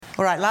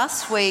All right,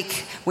 last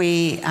week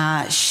we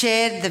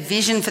shared the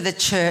vision for the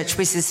church,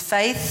 which is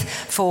faith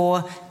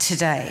for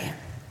today.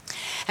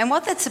 And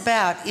what that's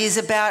about is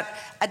about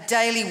a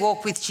daily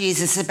walk with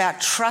Jesus,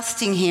 about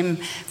trusting him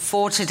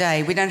for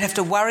today. We don't have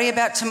to worry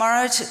about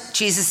tomorrow.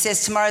 Jesus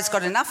says tomorrow's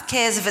got enough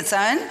cares of its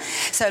own,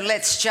 so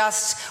let's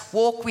just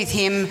walk with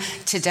him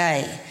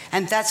today.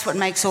 And that's what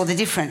makes all the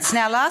difference.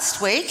 Now,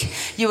 last week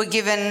you were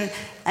given,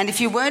 and if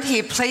you weren't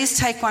here, please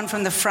take one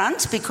from the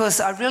front, because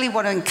I really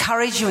want to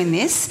encourage you in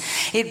this.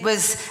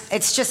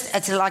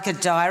 It's like a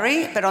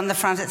diary, but on the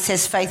front it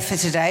says faith for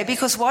today,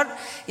 because what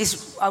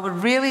I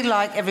would really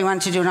like everyone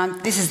to do,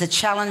 and this is the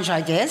challenge,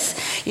 I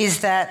guess, is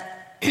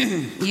that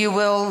you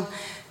will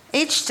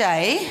each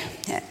day,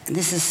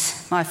 this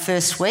is my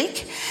first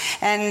week,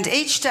 and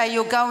each day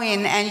you'll go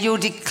in and you'll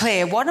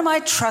declare, what am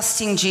I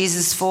trusting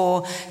Jesus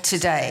for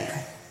today?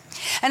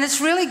 And it's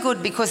really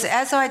good, because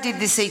as I did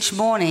this each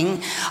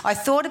morning, I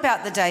thought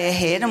about the day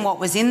ahead and what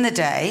was in the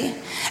day,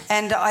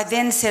 and I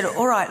then said,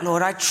 all right,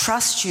 Lord, I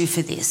trust you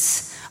for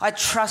this. I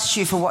trust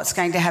you for what's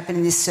going to happen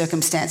in this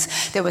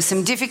circumstance. There were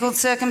some difficult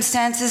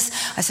circumstances.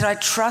 I said, I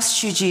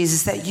trust you,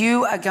 Jesus, that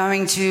you are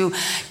going to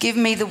give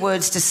me the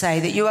words to say,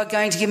 that you are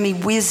going to give me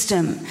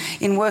wisdom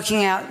in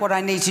working out what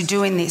I need to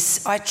do in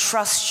this. I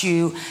trust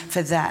you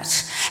for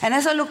that. And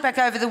as I look back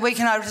over the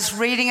week, and I was just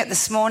reading it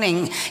this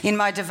morning in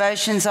my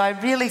devotions, I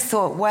really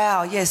thought,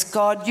 wow, yes,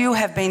 God, you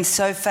have been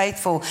so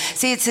faithful.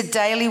 See, it's a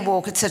daily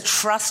walk. It's a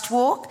trust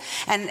walk,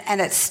 and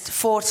it's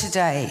for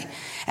today.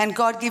 And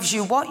God gives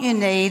you what you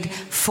need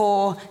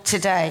for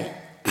today.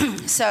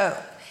 So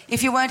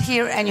if you weren't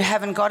here and you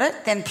haven't got it,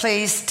 then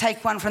please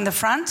take one from the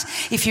front.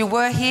 If you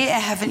were here and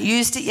haven't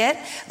used it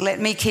yet, let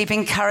me keep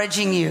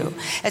encouraging you.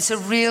 It's a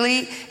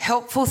really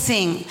helpful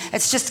thing.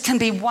 It's just can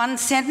be one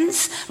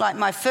sentence, like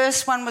my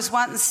first one was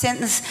one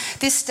sentence.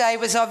 This day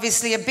was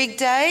obviously a big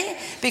day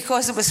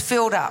because it was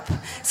filled up.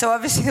 So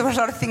obviously there were a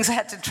lot of things I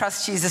had to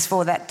trust Jesus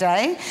for that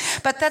day.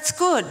 But that's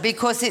good,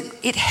 because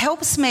it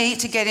helps me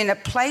to get in a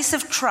place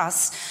of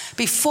trust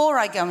before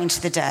I go into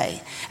the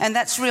day. And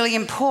that's really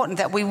important,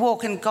 that we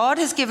walk, and God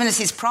has given us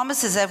his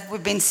promises, as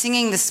we've been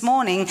singing this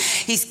morning.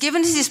 He's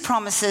given us his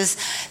promises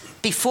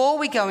before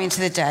we go into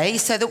the day,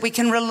 so that we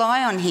can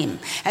rely on him,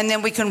 and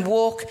then we can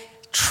walk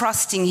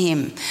trusting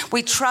him.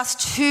 We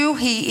trust who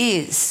he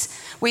is.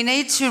 We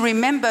need to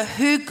remember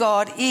who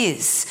God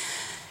is.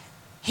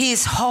 He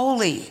is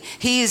holy.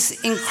 He is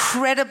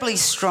incredibly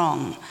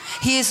strong.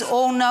 He is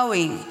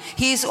all-knowing.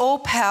 He is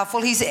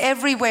all-powerful. He's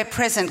everywhere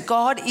present.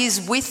 God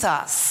is with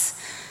us.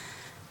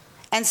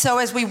 And so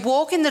as we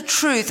walk in the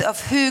truth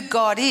of who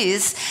God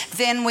is,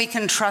 then we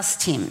can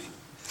trust him.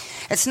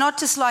 It's not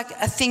just like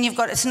a thing you've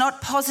got. It's not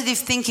positive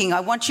thinking. I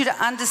want you to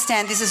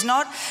understand, this is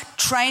not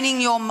training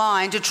your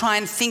mind to try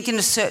and think in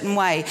a certain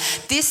way.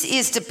 This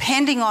is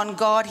depending on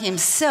God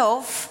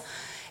himself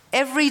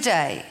every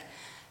day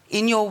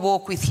in your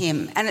walk with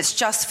him. And it's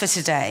just for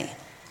today.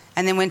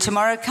 And then when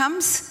tomorrow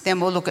comes, then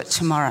we'll look at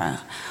tomorrow.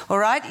 All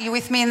right? Are you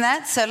with me in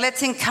that? So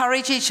let's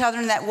encourage each other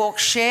in that walk.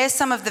 Share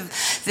some of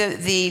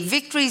the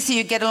victories that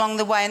you get along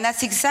the way. And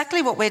that's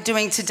exactly what we're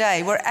doing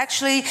today. We're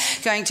actually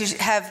going to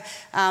have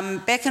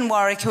Beck and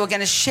Warwick, who are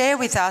going to share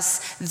with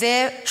us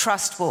their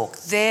trust walk,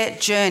 their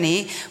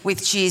journey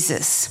with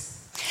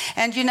Jesus.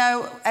 And you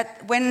know,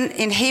 when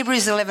in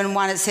Hebrews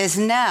 11:1 it says,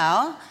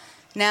 now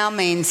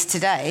means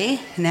today,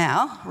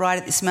 now, right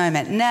at this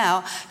moment.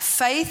 Now,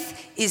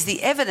 faith is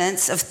the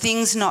evidence of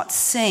things not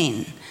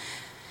seen.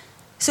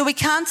 So we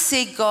can't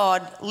see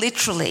God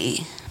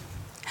literally,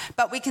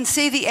 but we can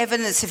see the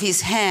evidence of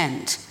his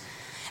hand.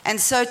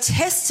 And so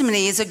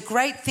testimony is a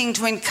great thing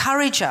to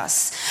encourage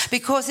us,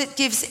 because it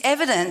gives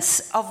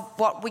evidence of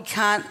what we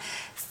can't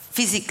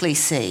physically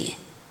see.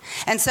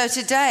 And so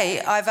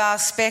today I've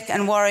asked Beck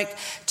and Warwick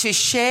to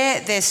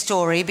share their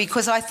story,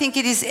 because I think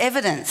it is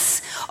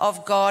evidence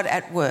of God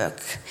at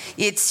work.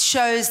 It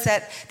shows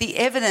that the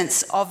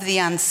evidence of the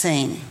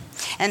unseen.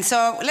 And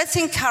so let's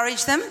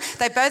encourage them.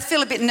 They both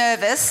feel a bit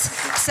nervous,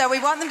 so we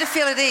want them to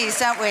feel at ease,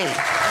 don't we?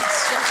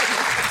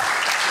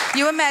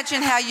 You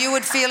imagine how you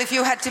would feel if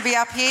you had to be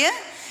up here?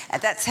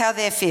 That's how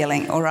they're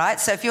feeling, all right?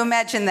 So if you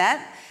imagine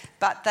that,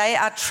 but they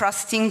are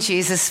trusting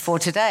Jesus for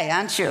today,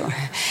 aren't you?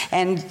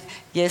 And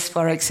yes,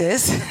 Warwick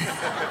says.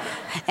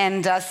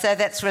 And so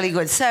that's really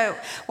good. So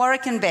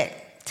Warwick and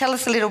Beck, tell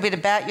us a little bit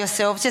about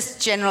yourselves. Just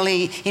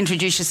generally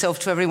introduce yourself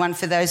to everyone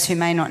for those who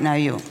may not know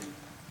you.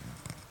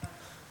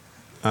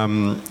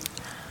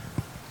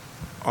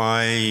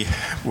 I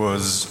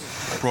was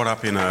brought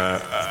up in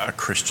a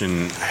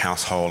Christian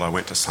household. I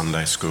went to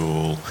Sunday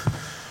school.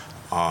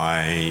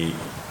 I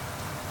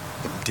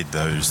did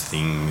those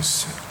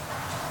things.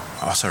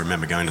 I also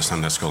remember going to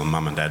Sunday school and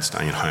Mum and Dad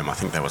staying at home. I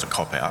think that was a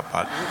cop-out,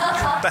 but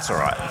that's all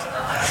right.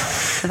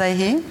 Are they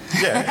here?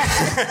 Yeah.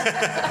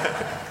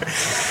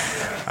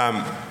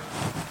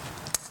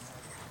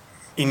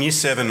 In Year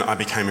 7, I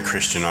became a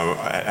Christian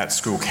at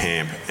school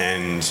camp,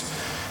 and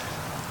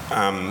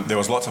there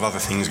was lots of other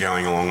things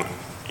going along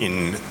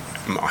in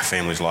my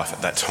family's life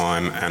at that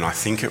time, and I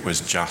think it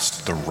was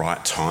just the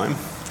right time.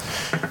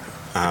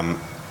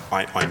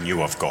 I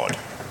knew of God.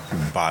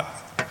 but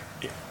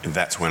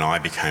that's when I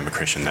became a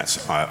Christian.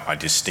 I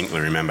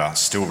distinctly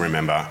still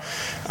remember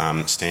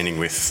standing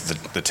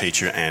with the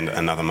teacher and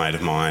another mate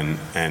of mine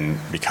and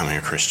becoming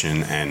a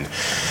Christian, and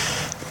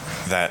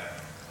that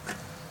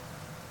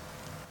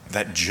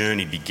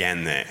journey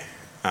began there.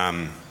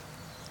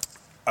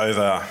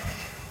 Over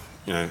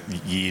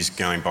years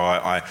going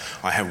by,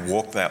 I have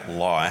walked that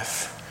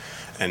life,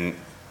 and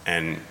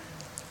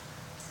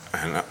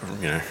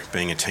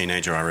being a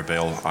teenager, I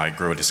rebel. I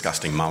grew a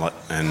disgusting mullet,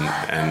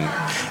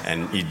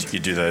 and you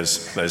do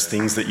those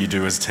things that you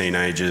do as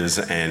teenagers,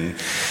 and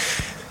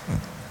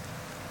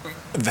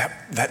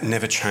that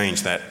never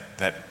changed. That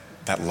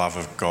love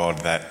of God,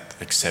 that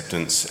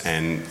acceptance,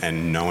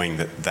 and knowing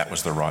that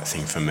was the right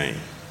thing for me.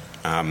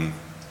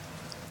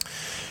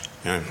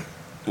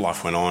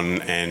 Life went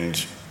on,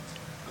 and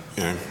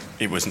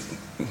it was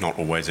not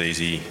always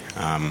easy.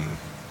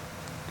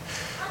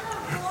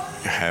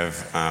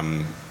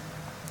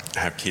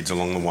 Have kids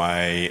along the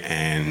way,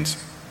 and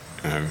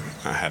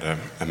I had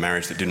a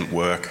marriage that didn't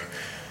work,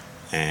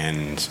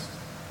 and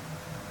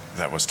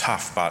that was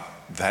tough, but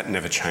that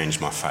never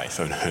changed my faith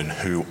and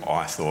who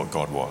I thought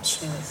God was.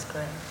 Yeah, that's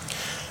great.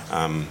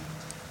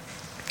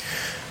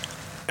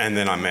 And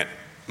then I met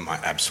my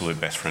absolute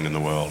best friend in the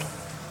world,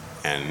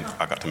 and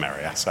I got to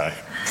marry her, so...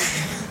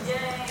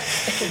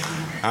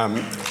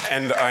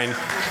 and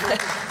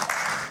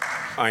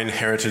I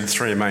inherited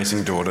 3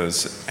 amazing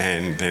daughters,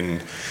 and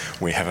then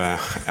we have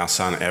our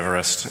son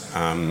Everest,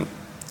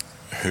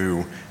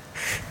 who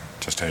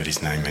just heard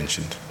his name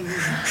mentioned.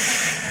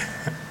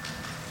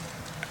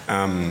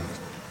 And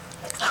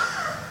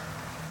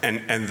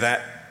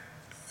that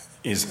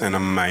is an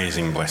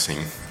amazing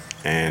blessing,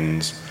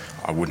 and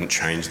I wouldn't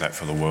change that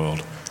for the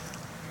world.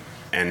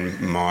 And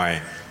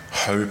my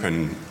hope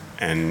and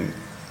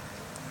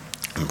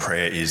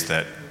prayer is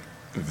that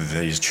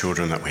these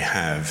children that we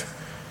have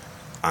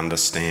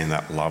understand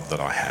that love that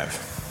I have,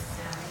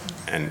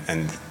 and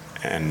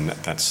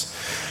that's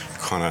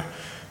kind of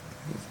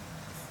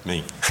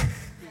me.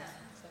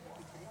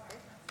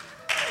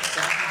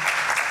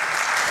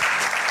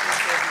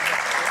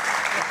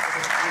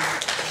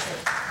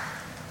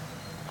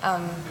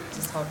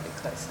 Just hold a bit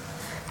close.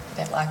 I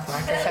don't like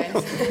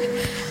microphones.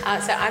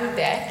 So I'm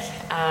Beck.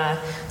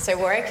 So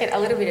Warwick, a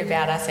little bit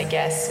about us, I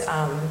guess.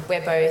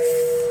 We're both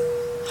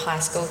high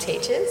school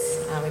teachers.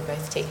 We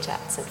both teach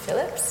at St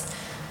Philip's.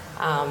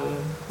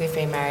 We've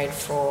been married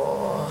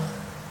for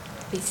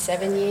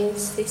 7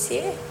 years this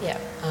year. Yeah.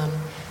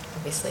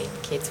 Obviously,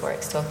 kids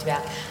Warwick's talked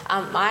about.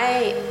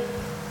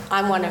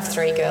 I'm one of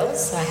 3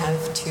 girls. So I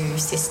have 2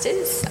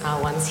 sisters.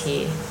 One's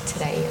here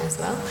today as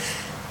well.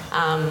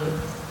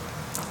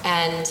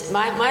 And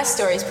my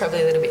story is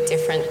probably a little bit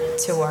different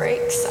to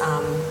Warwick's.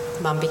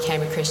 Mum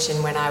became a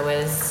Christian when I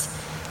was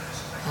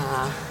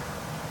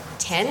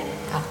 10,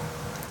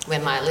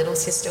 when my little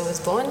sister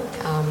was born.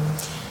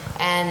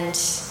 And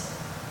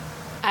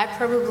I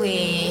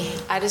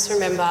just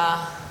remember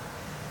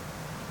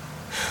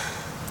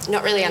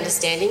not really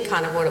understanding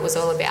kind of what it was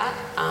all about.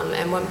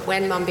 And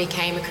when Mum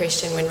became a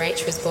Christian, when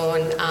Rach was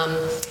born,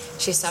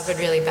 she suffered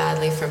really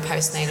badly from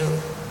postnatal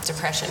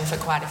depression for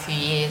quite a few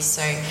years.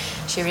 So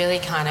she really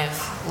kind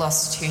of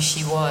lost who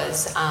she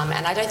was.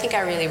 And I don't think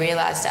I really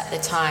realised at the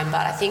time,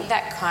 but I think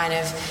that kind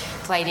of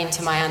played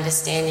into my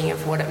understanding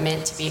of what it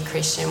meant to be a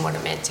Christian, what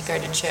it meant to go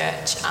to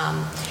church,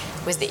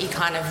 was that you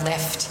kind of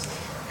left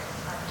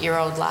your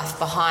old life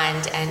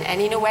behind.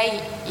 And in a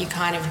way you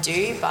kind of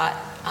do, but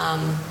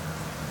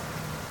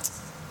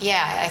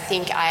I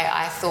think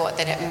I thought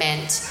that it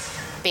meant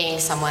being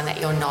someone that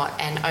you're not,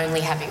 and only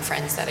having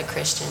friends that are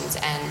Christians,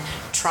 and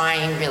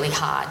trying really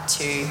hard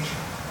to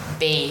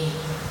be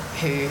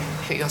who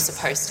you're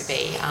supposed to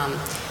be,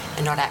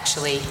 and not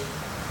actually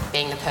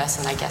being the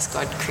person I guess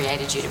God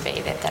created you to be.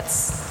 They're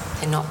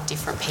not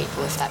different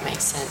people, if that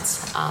makes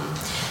sense.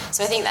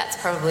 So I think that's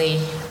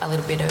probably a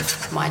little bit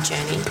of my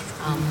journey.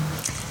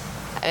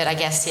 But I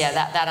guess,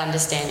 that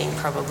understanding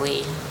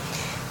probably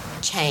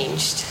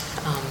changed,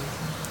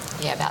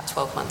 about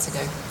 12 months ago.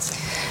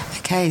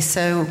 Okay,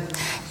 so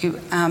you,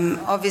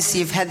 obviously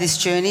you've had this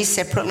journey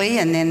separately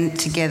and then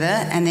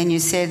together, and then you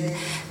said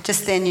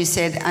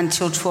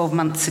until 12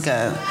 months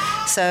ago.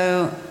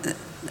 So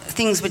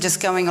things were just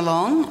going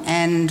along,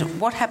 and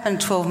what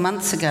happened 12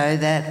 months ago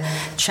that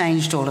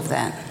changed all of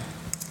that?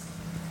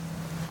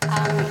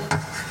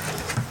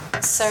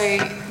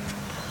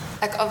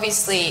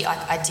 Obviously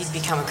I did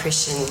become a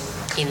Christian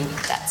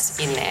that's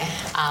in there.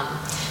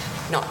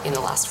 Not in the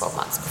last 12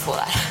 months, before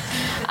that.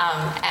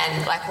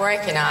 And like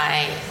Warwick and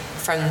I,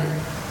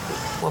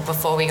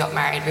 before we got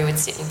married, we would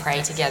sit and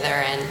pray together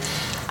and,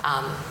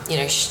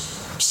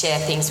 share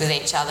things with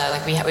each other.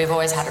 Like we've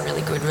always had a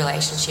really good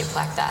relationship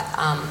like that.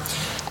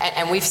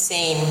 And we've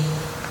seen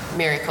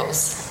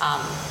miracles.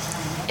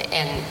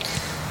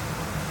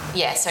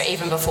 So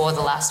even before the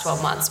last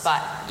 12 months.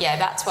 But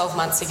about 12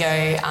 months ago,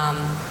 I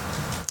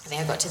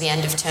think I got to the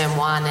end of term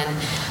 1, and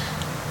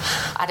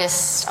I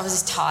was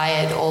just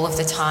tired all of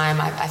the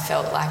time. I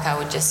felt like I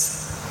would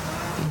just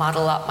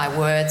muddle up my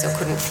words or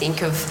couldn't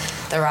think of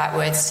the right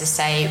words to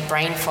say.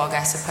 Brain fog,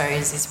 I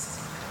suppose, is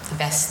the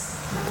best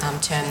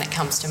term that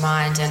comes to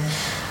mind. And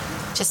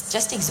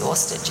just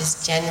exhausted,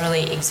 just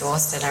generally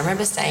exhausted. I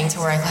remember saying to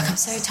work, like, I'm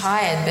so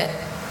tired, but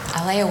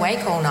I lay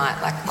awake all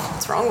night. Like,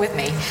 what's wrong with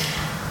me?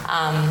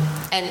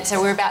 And so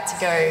we were about to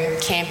go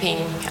camping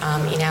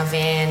in our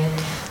van.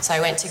 So I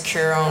went to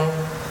Coorong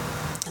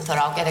and thought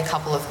I'll get a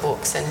couple of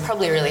books, and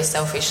probably really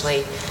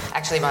selfishly,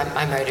 actually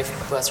my motive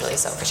was really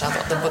selfish. I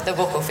thought the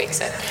book will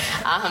fix it.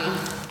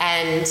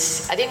 And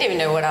I didn't even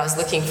know what I was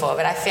looking for,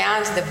 but I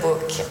found the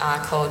book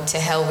called To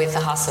Hell with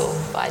the Hustle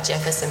by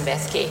Jefferson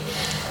Bethke.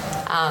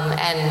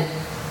 And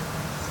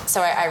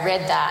so I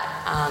read that,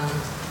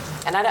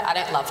 and I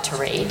don't love to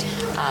read,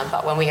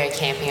 but when we go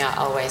camping I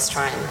always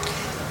try and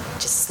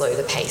just slow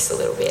the pace a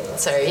little bit.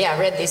 So yeah, I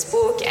read this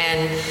book,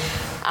 and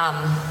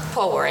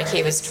Paul Warwick,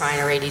 he was trying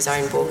to read his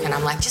own book, and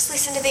I'm like, just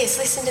listen to this,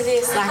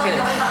 like,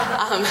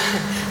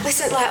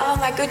 listen, like, oh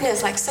my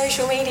goodness, like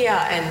social media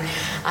and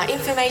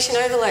information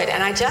overload.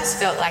 And I just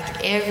felt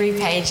like every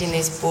page in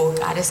this book,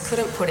 I just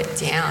couldn't put it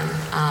down.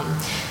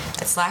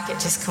 It's like it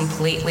just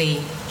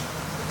completely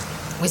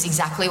was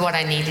exactly what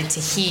I needed to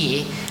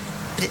hear,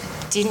 but it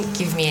didn't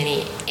give me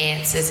any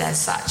answers as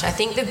such. I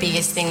think the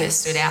biggest thing that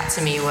stood out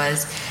to me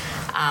was,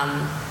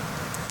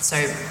 so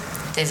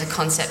there's a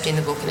concept in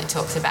the book and it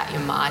talks about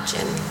your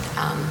margin.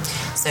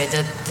 So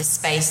the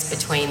space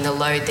between the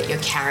load that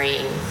you're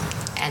carrying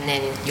and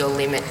then your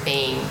limit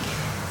being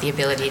the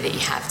ability that you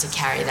have to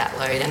carry that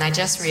load. And I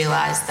just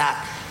realised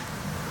that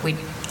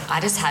I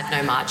just had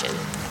no margin.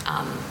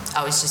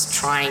 I was just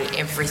trying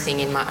everything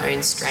in my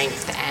own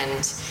strength,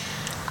 and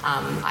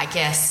I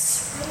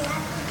guess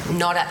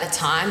not at the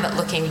time, but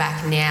looking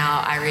back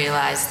now, I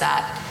realise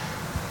that,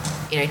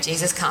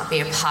 Jesus can't be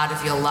a part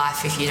of your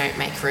life if you don't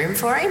make room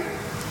for him.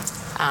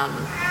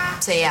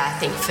 So yeah, I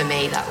think for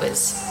me that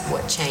was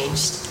what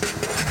changed,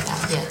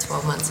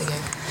 12 months ago.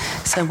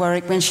 So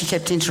Warwick, when she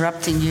kept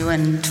interrupting you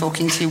and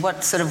talking to you,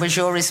 what sort of was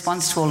your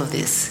response to all of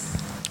this?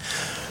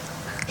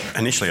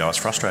 Initially I was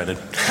frustrated.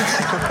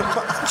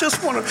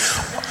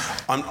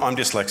 I'm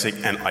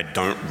dyslexic and I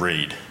don't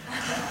read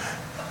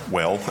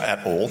well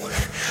at all,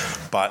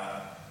 but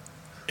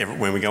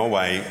when we go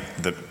away,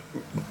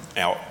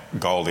 our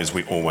goal is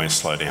we always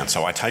slow down.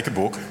 So I take a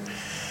book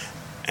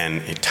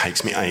and it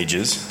takes me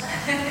ages,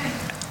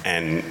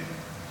 and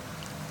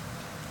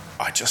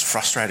I just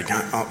frustrated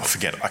going, oh,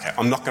 forget it. Okay,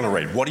 I'm not going to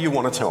read. What do you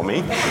want to tell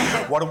me?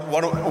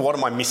 What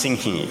am I missing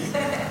here?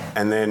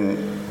 And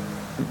then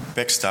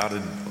Beck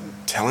started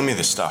telling me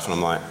this stuff, and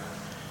I'm like,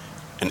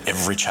 and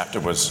every chapter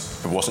it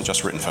wasn't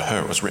just written for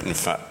her, it was written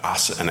for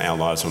us and our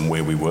lives and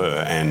where we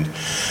were. And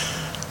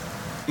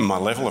my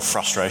level of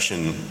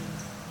frustration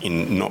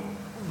in not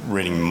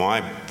reading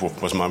my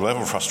book was, my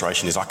level of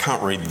frustration is I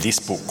can't read this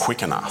book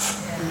quick enough.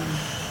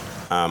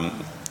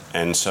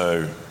 And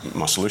so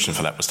my solution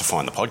for that was to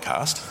find the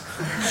podcast.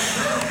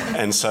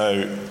 And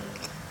so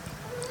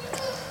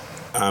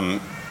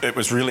it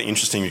was really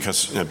interesting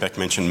because Beck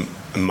mentioned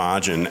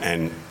margin,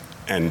 and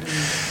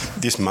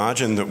this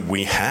margin that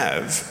we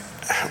had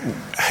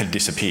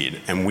disappeared,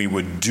 and we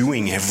were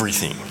doing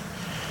everything,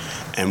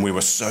 and we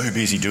were so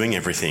busy doing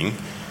everything,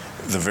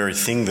 the very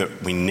thing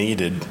that we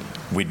needed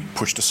we'd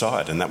pushed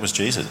aside, and that was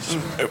Jesus.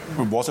 It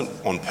wasn't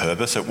on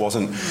purpose, it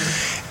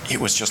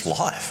was just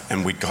life,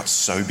 and we got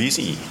so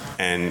busy,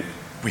 and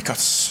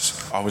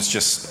I was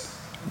just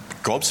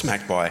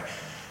gobsmacked by,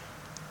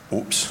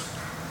 oops,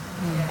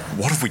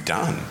 what have we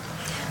done?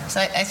 So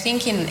I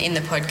think in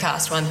the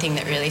podcast, one thing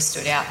that really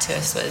stood out to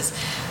us was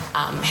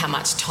how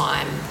much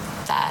time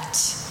that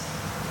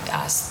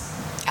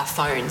our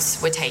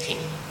phones were taking.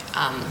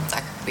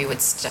 Like we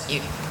would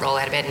you roll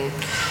out of bed and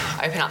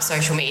open up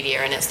social media,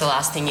 and it's the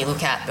last thing you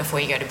look at before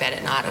you go to bed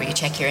at night, or you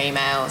check your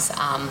emails.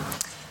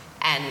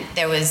 And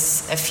there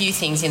was a few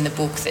things in the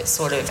book that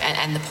sort of,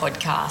 and the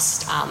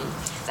podcast,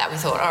 that we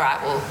thought, all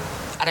right, well,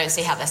 I don't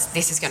see how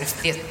this is going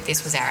to,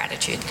 this was our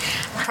attitude.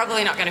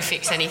 Probably not going to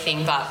fix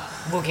anything, but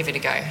we'll give it a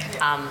go.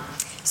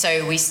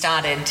 So we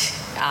started,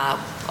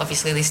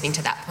 obviously, listening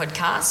to that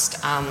podcast.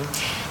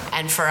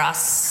 And for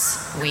us,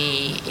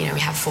 we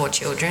have 4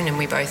 children and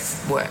we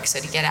both work. So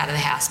to get out of the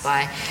house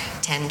by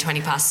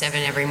 20 past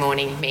 7 every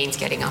morning means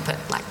getting up at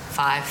like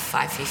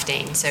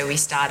 5:15. So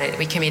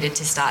we committed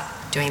to start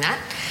doing that.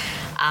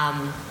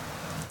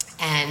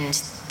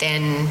 And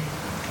then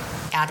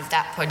out of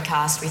that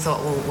podcast, we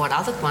thought, well, what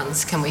other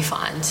ones can we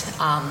find?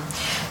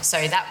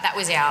 So that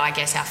was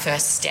our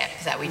first step,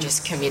 that we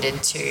just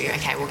committed to,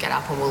 okay, we'll get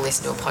up and we'll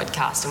listen to a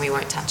podcast and we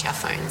won't touch our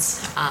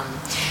phones.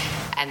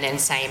 And then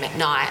same at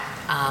night.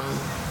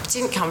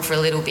 Didn't come for a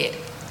little bit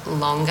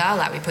longer,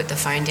 like we put the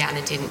phone down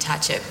and didn't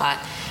touch it, but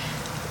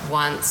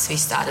once we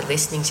started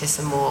listening to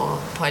some more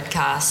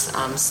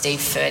podcasts, Steve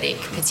Furtick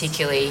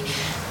particularly,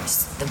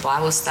 the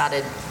Bible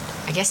started,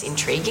 I guess,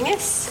 intriguing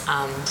us,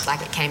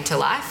 like it came to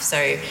life.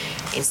 So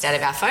instead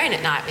of our phone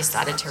at night, we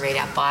started to read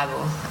our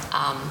Bible.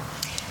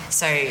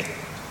 So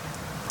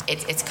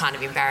it's kind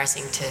of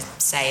embarrassing to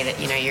say that,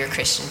 you're a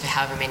Christian for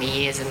however many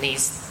years and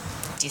these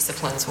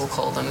disciplines, we'll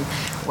call them,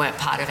 weren't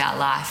part of our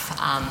life.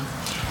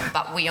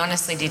 But we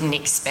honestly didn't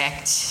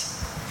expect,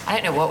 I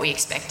don't know what we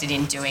expected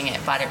in doing it,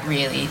 but it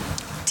really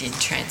did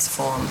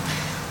transform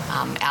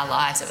our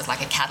lives. It was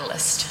like a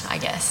catalyst, I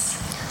guess.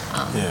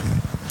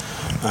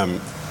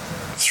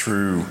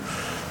 Through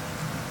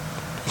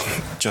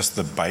just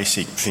the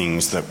basic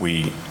things that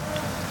we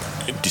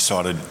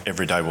decided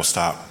every day we'll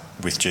start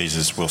with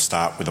Jesus, we'll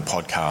start with a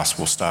podcast,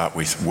 we'll start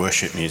with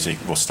worship music,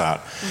 we'll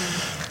start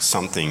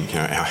something. You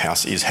know, our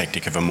house is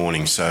hectic of a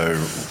morning,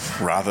 so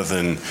rather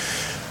than,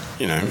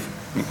 you know,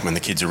 when the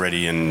kids are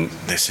ready and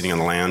they're sitting on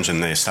the lounge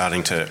and they're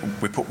starting to,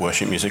 we put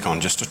worship music on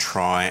just to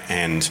try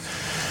and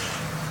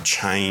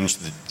change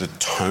the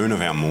tone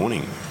of our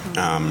morning.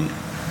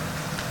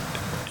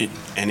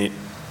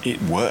 It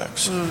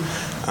works.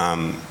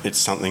 It's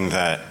something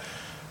that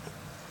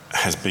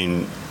has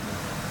been,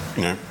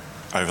 you know,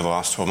 over the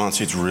last 12 months,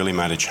 it's really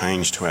made a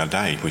change to our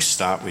day. We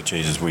start with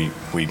Jesus. We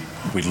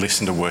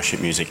listen to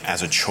worship music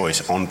as a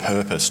choice on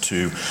purpose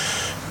to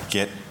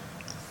get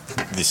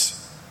this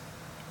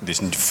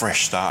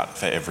fresh start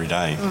for every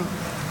day.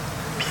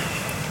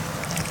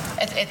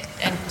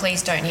 And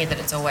please don't hear that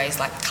it's always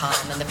like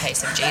calm and the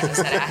pace of Jesus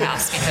at our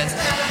house, because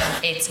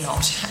it's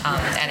not.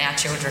 And our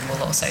children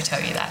will also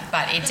tell you that.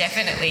 But it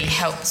definitely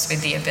helps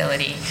with the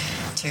ability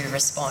to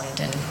respond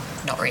and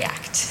not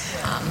react.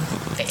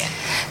 But yeah.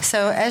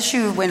 So as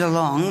you went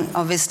along,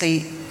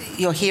 obviously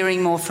you're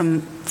hearing more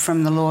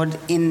from the Lord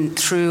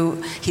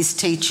through his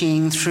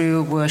teaching,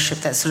 through worship,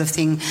 that sort of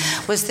thing.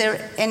 Was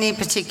there any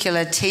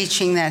particular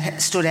teaching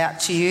that stood out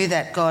to you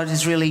that God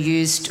has really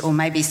used, or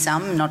maybe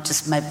some,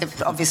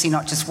 obviously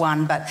not just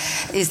one, but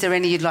is there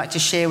any you'd like to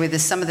share with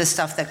us, some of the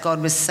stuff that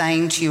God was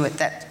saying to you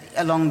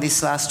along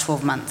this last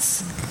 12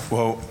 months?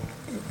 Well,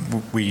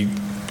 we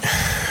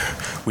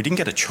didn't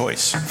get a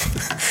choice.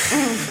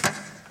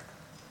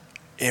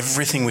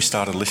 Everything we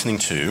started listening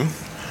to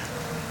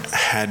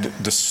had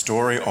the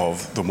story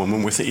of the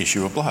woman with the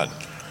issue of blood.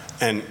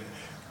 And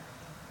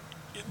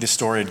this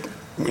story,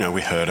 you know,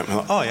 we heard it, and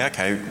we're like, oh yeah,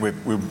 okay,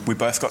 we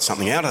both got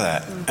something out of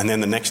that. And then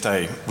the next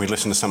day we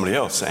listened to somebody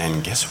else,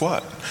 and guess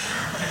what?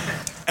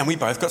 And we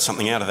both got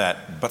something out of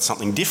that, but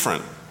something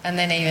different. And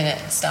then even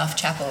at staff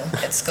chapel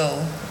at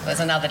school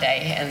was another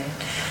day, and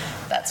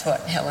that's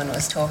what Helen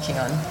was talking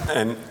on.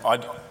 And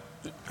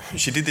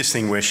she did this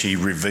thing where she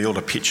revealed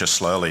a picture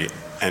slowly,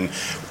 and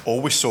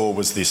all we saw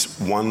was this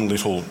one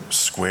little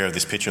square of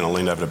this picture, and I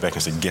leaned over to Beck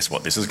and said, guess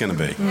what this is going to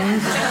be?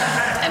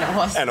 And it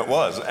was. And it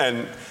was.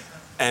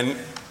 And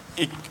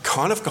it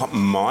kind of got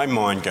my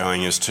mind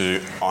going as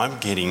to, I'm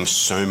getting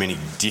so many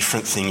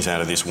different things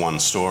out of this one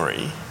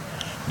story.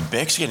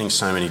 Beck's getting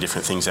so many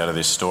different things out of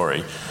this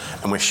story,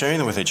 and we're sharing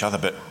them with each other,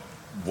 but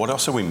what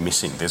else are we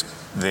missing?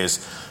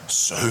 There's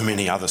so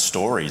many other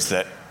stories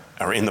that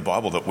are in the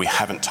Bible that we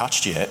haven't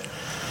touched yet,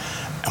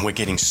 and we're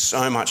getting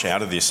so much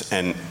out of this.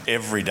 And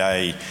every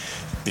day,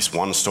 this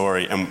one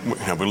story, and you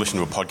know, we listened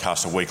to a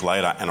podcast a week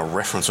later, and a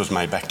reference was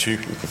made back to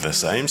the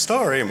same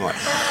story. I'm like,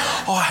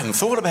 oh, I hadn't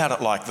thought about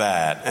it like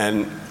that.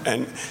 And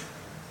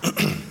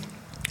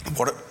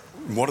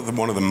one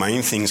of the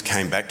main things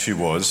came back to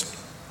was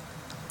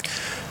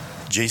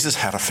Jesus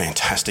had a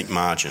fantastic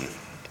margin.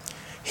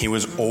 He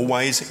was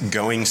always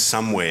going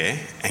somewhere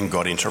and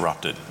got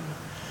interrupted.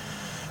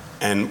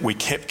 And we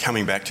kept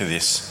coming back to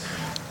this.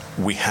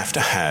 We have to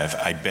have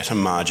a better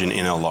margin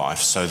in our life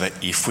so that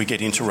if we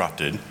get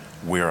interrupted,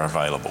 we're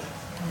available.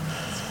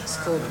 It's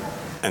good.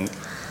 And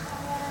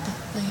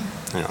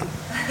hang on.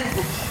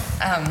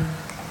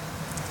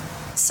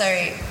 So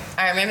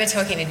I remember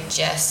talking to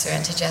Jess. We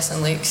went to Jess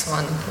and Luke's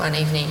one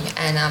evening,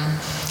 and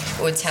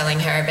we were telling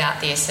her about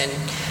this and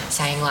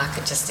saying like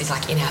it just is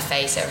like in our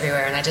face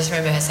everywhere. And I just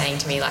remember her saying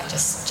to me like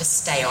just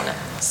stay on it,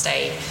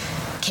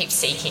 keep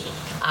seeking.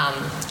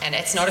 And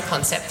it's not a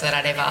concept that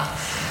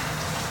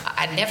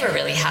I'd never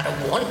really had a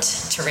want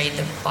to read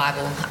the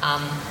Bible.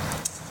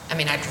 I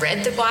mean, I'd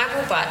read the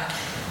Bible, but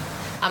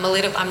I'm a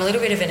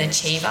little bit of an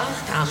achiever.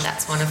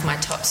 That's one of my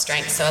top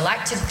strengths. So I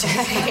like to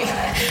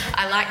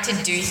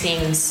do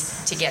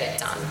things to get it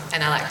done,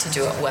 and I like to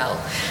do it well.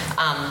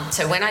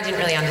 So when I didn't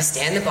really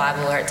understand the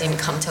Bible, or it didn't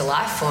come to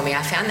life for me,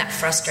 I found that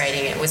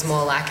frustrating. It was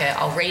more like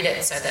I'll read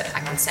it so that I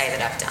can say that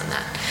I've done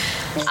that.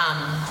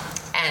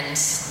 And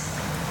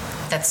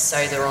that's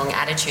so the wrong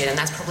attitude, and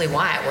that's probably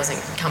why it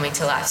wasn't coming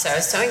to life. So I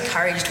was so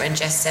encouraged when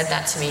Jess said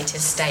that to me, to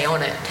stay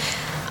on it.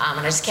 And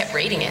I just kept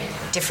reading it,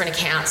 different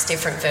accounts,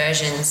 different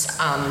versions.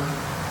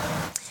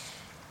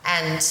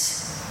 And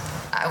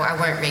I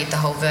won't read the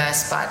whole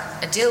verse, but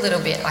I did a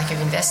little bit like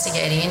of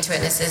investigating into it.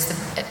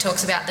 And it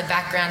talks about the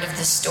background of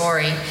the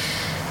story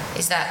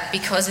is that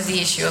because of the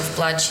issue of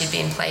blood she'd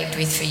been plagued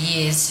with for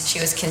years,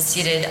 she was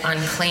considered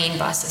unclean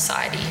by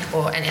society,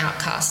 or an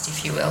outcast,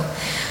 if you will.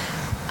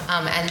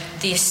 And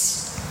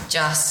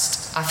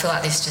I feel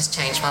like this just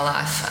changed my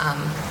life.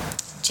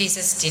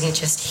 Jesus didn't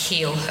just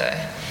heal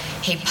her,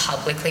 he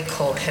publicly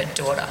called her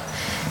daughter.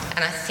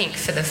 And I think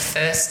for the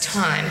first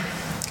time,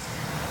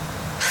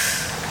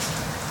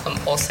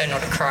 I'm also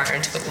not a crier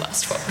until the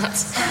last 12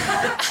 months.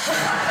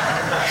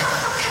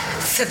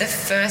 For the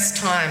first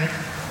time,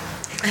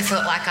 I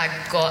felt like I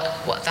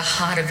got what the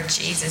heart of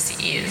Jesus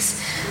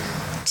is.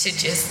 To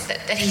just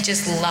that he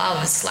just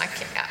loves, like,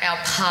 our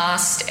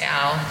past,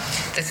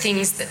 the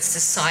things that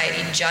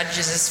society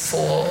judges us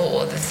for,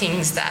 or the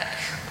things that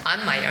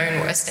I'm my own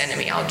worst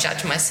enemy. I'll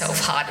judge myself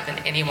harder than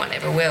anyone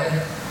ever will.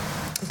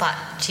 But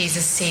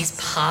Jesus sees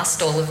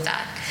past all of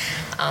that.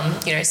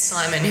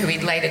 Simon, who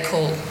he'd later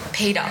call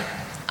Peter,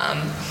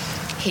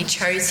 he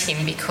chose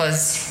him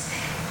because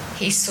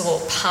he saw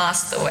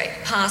past the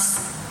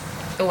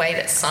way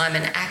that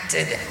Simon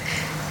acted.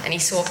 And he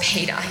saw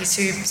Peter, he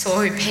saw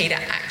who Peter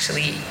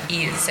actually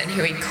is and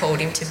who he'd called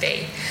him to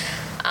be.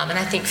 And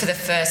I think for the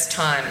first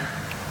time,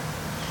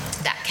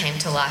 that came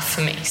to life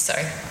for me. So,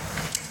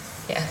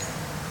 yeah.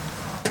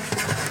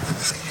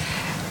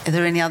 Are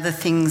there any other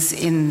things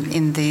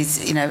in these,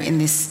 in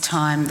this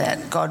time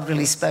that God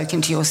really spoke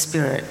into your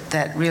spirit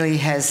that really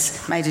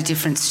has made a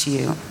difference to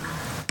you?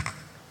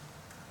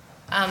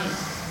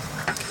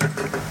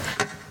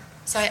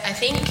 So I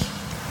think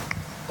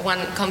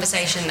one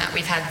conversation that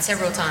we've had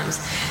several times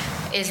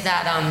is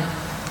that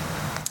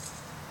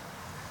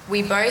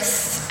we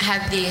both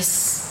had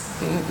this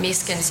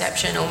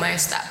misconception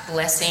almost that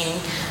blessing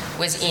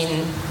was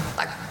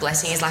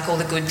blessing is like all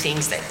the good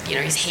things that,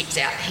 is heaped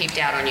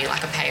out on you,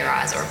 like a pay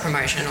rise or a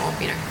promotion or,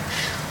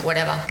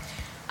 whatever.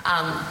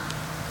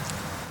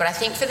 But I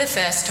think for the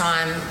first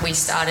time we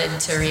started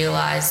to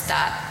realise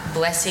that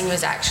blessing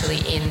was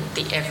actually in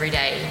the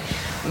everyday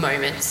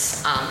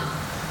moments.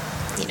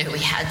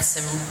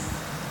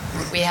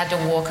 We had to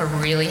walk a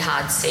really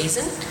hard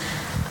season,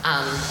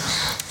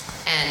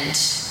 and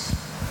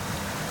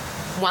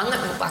one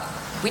that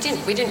we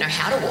didn't know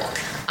how to walk.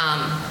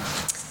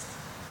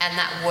 And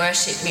that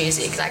worship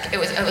music, it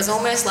was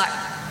almost like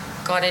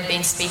God had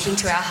been speaking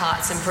to our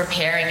hearts and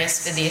preparing us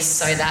for this,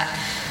 so that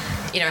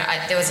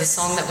there was a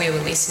song that we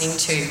were listening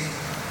to.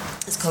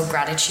 It's called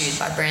Gratitude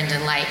by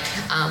Brandon Lake,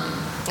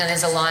 and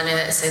there's a line in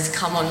it that says,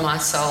 "Come on, my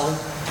soul,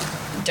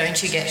 don't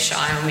you get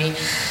shy on me.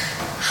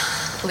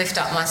 Lift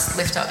up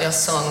your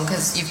song,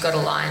 because you've got a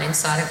lion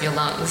inside of your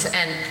lungs."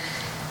 And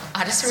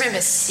I just remember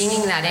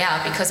singing that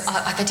out because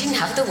I didn't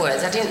have the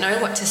words. I didn't know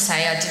what to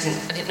say. I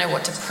didn't know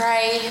what to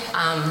pray.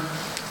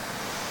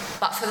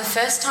 But for the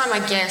first time, I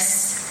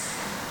guess,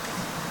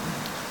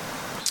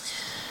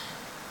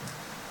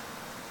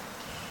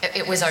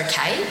 it was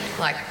okay.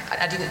 Like,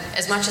 I didn't,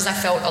 as much as I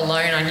felt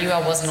alone, I knew I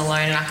wasn't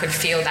alone, and I could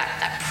feel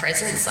that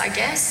presence, I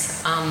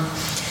guess.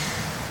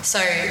 So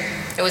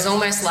it was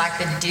almost like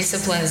the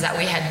disciplines that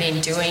we had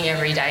been doing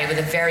every day were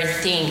the very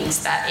things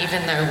that,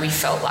 even though we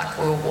felt like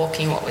we were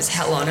walking what was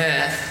hell on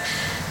earth,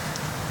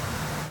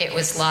 it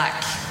was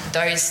like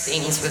those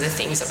things were the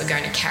things that were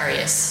going to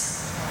carry us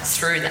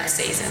through that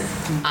season.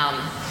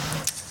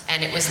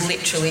 And it was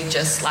literally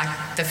just like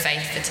the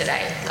faith for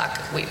today. Like,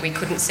 we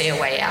couldn't see a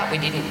way out. We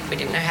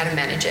didn't know how to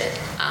manage it.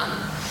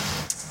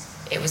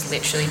 It was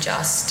literally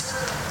just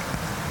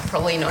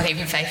probably not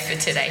even faith for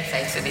today,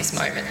 faith for this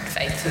moment,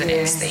 faith for the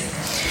next thing.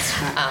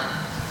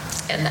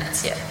 And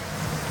that's,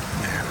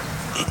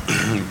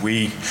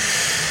 We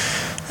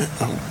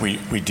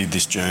did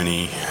this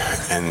journey,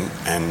 and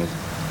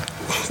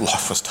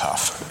life was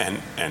tough, and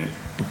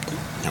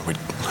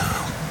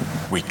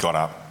we got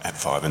up at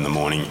 5 a.m.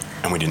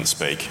 and we didn't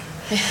speak.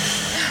 We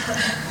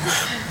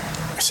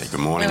said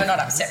good morning. We were not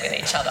upset with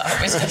each other. It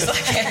was just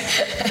like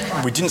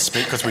we didn't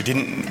speak because we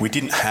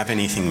didn't have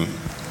anything.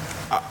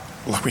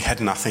 Like, we had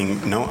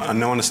nothing, no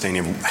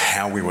understanding of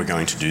how we were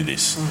going to do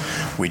this.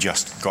 We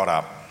just got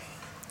up,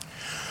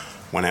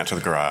 went out to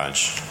the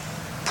garage,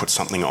 put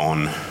something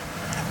on,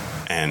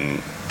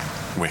 and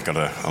we've got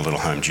a little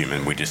home gym,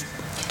 and we just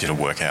did a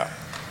workout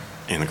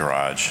in the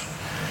garage.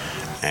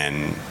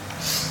 And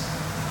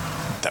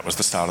that was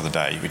the start of the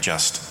day. We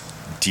just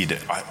did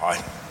it.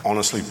 I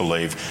honestly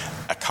believe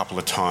a couple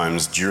of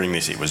times during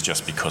this it was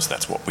just because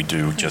that's what we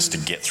do, just to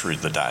get through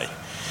the day.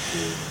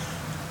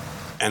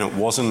 And it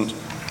wasn't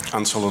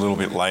until a little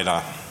bit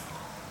later,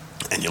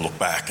 and you look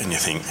back and you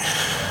think,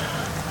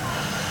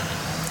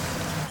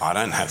 I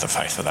don't have the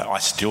faith for that. I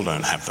still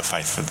don't have the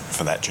faith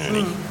for that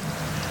journey.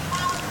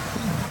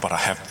 But I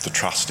have the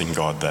trust in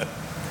God that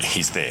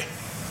He's there,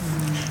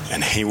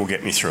 and He will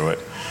get me through it,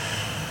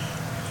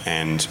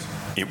 and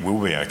it will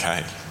be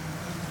okay.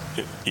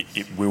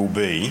 It will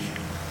be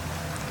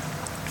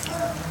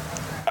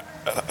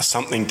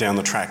something down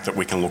the track that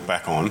we can look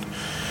back on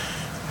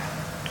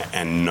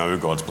and know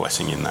God's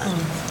blessing in that.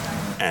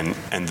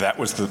 And that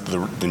was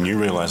the new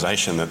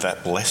realisation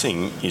that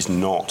blessing is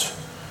not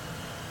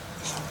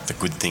the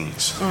good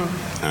things.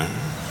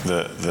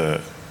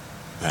 The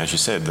as you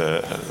said,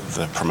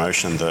 the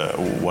promotion, the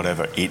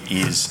whatever, it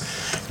is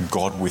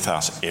God with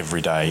us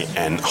every day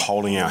and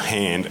holding our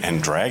hand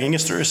and dragging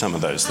us through some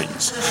of those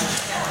things.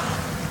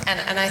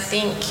 And I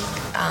think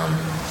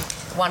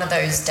one of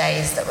those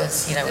days that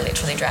was, we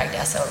literally dragged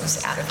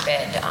ourselves out of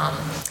bed. I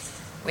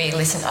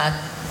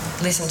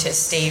listened to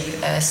Steve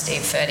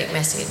Furtick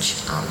message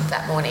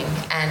that morning,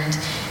 and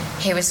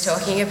he was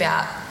talking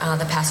about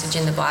the passage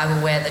in the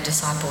Bible where the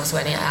disciples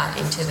went out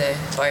into the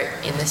boat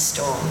in the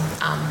storm.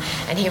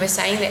 And he was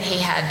saying that he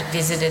had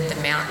visited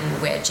the mountain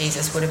where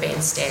Jesus would have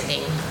been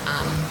standing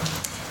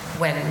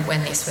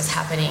when this was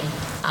happening.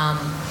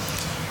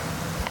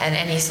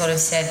 And he sort of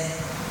said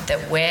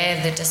that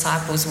where the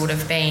disciples would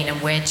have been and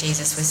where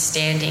Jesus was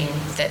standing,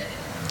 that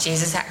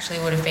Jesus actually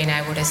would have been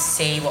able to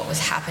see what was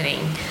happening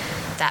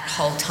that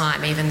whole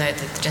time, even though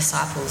the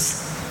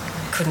disciples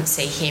couldn't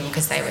see him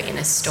because they were in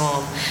a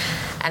storm.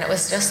 And it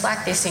was just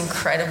like this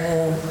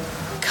incredible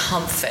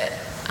comfort,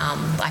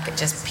 like it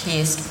just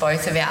pierced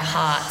both of our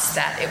hearts,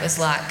 that it was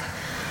like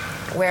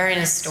we're in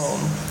a storm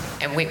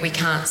and we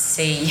can't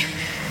see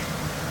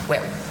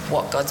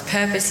what God's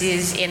purpose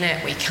is in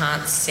it. We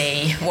can't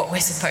see what we're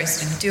supposed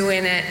to do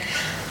in it,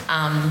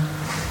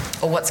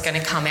 or what's going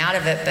to come out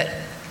of it, but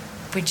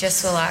we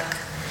just were like,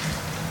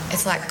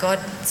 it's like God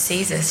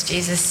sees us,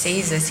 Jesus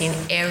sees us in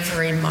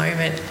every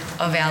moment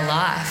of our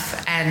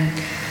life, and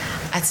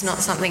it's not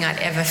something I'd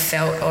ever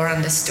felt or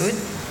understood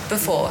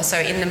before. So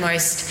in the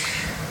most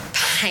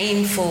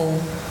painful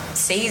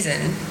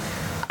season,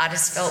 I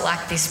just felt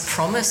like this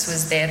promise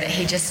was there that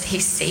he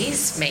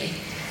sees me.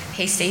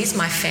 He sees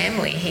my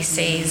family. He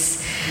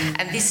sees,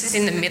 and this is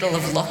in the middle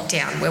of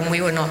lockdown when we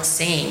were not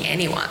seeing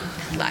anyone.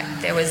 Like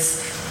there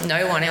was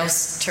no one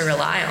else to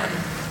rely on.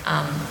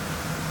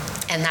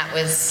 And that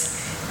was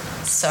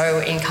so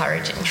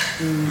encouraging.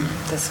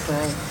 That's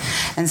great.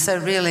 And so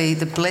really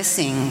the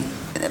blessing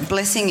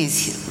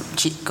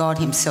is God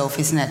himself,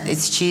 isn't it?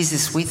 It's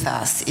Jesus with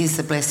us is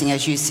the blessing,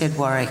 as you said,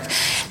 Warwick.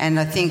 And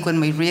I think when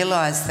we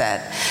realise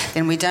that,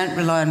 then we don't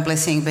rely on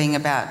blessing being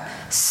about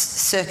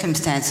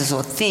circumstances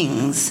or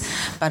things,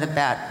 but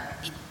about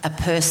a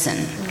person,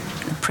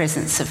 the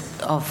presence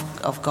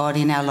of God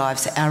in our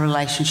lives, our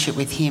relationship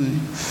with him.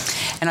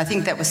 And I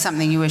think that was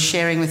something you were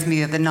sharing with me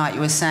the other night.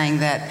 You were saying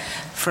that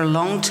for a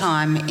long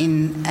time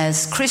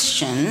as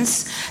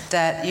Christians,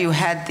 that you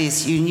had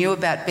this, you knew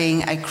about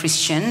being a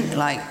Christian,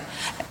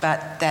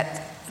 but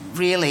that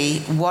really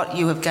what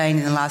you have gained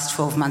in the last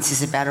 12 months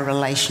is about a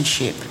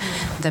relationship.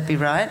 Would that be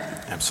right?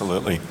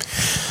 Absolutely.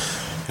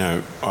 You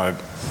know,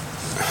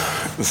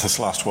 this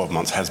last 12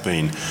 months has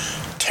been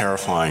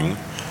terrifying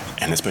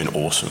and it's been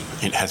awesome.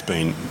 It has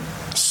been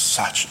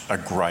such a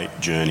great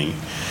journey.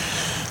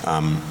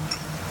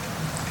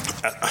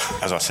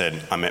 As I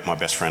said, I met my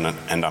best friend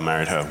and I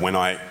married her. When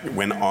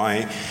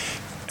I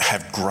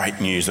have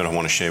great news that I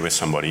want to share with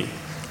somebody,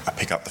 I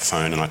pick up the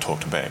phone and I talk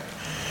to Beck.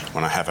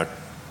 When I have a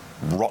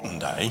rotten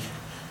day,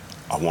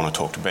 I want to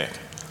talk to Beck.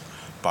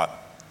 But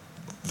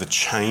the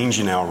change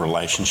in our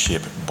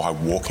relationship by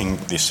walking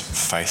this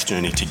faith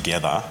journey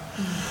together,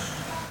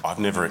 I've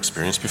never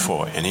experienced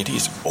before, and it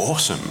is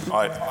awesome.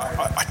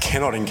 I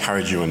cannot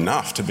encourage you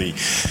enough to be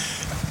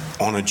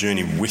on a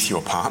journey with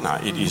your partner.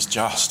 It is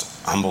just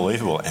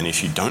unbelievable. And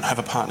if you don't have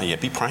a partner yet,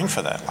 be praying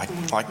for that.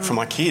 Like for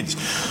my kids,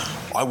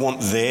 I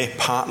want their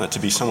partner to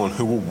be someone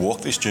who will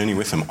walk this journey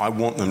with them. I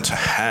want them to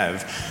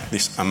have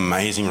this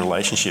amazing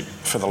relationship.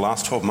 For the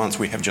last 12 months,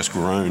 we have just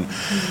grown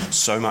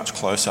so much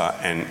closer,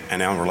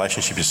 and our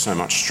relationship is so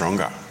much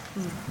stronger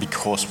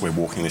because we're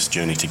walking this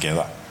journey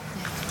together.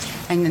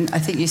 And I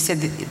think you said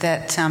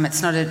that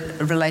it's not a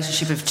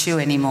relationship of two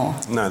anymore.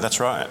 No, that's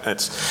right.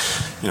 It's,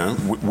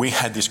 we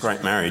had this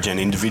great marriage, and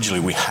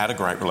individually we had a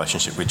great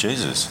relationship with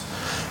Jesus.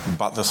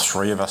 But the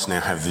three of us now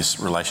have this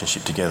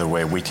relationship together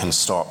where we can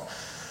stop.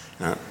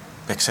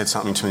 Beck said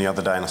something to me the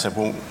other day, and I said,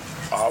 well,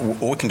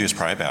 all we can do is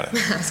pray about it.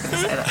 I was going to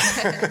say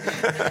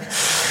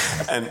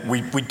that. And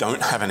we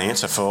don't have an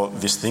answer for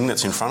this thing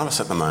that's in front of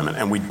us at the moment,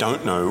 and we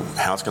don't know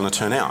how it's going to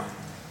turn out.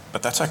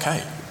 But that's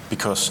okay,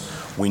 because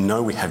we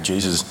know we have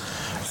Jesus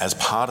as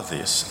part of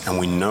this, and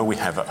we know we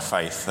have a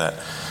faith that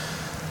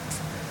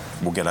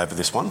we'll get over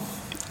this one,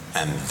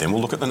 and then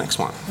we'll look at the next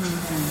one.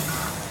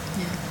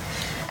 Mm-hmm.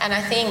 Yeah. And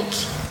I think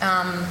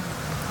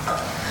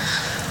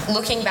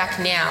looking back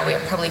now, we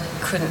probably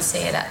couldn't see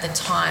it at the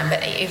time,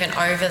 but even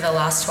over the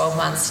last 12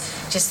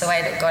 months, just the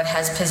way that God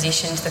has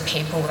positioned the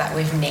people that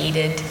we've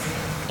needed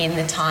in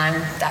the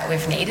time that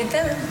we've needed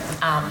them.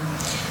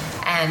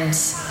 And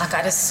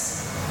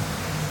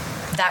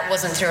that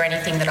wasn't through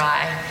anything that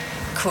I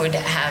could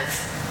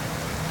have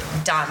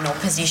done or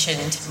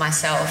positioned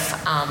myself.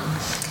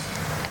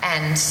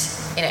 And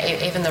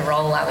even the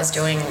role I was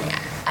doing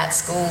at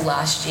school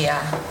last year,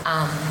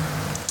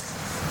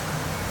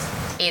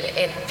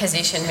 it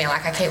positioned me.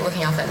 Like, I keep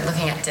looking up and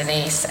looking at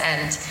Denise,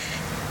 and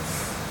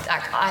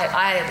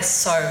I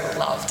so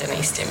love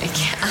Denise Dimmick.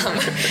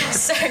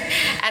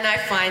 And I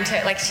find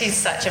her, she's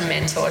such a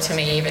mentor to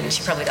me. Even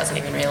she probably doesn't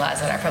even realise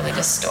that I probably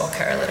just stalk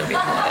her a little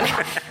bit more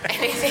than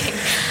anything.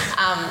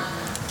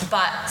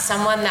 But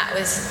someone that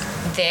was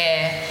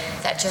there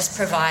that just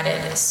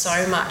provided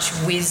so much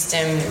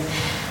wisdom,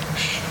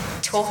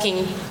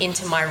 talking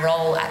into my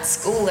role at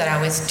school that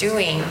I was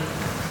doing.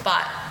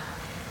 But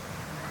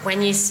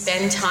when you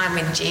spend time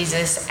with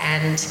Jesus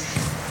and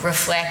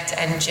reflect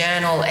and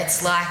journal,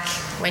 it's like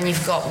when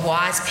you've got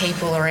wise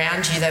people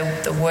around you,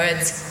 the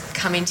words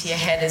come into your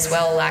head as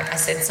well. Like I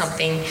said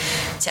something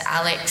to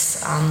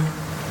Alex, one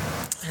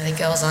of the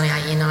girls on our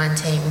Year 9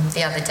 team,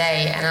 the other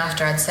day, and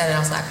after I'd said it, I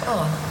was like,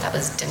 oh, that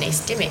was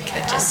Denise Dimmick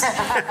that just...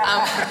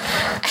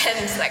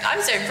 and like,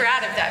 I'm so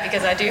proud of that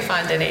because I do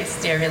find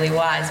Denise, really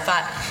wise.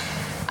 But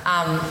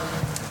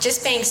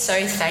just being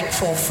so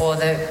thankful for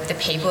the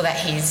people that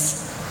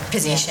he's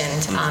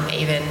positioned,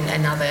 even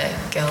another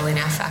girl in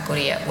our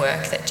faculty at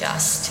work that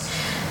just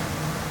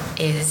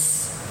is...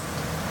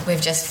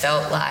 We've just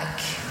felt like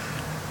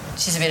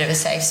she's a bit of a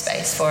safe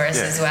space for us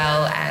as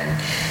well, and,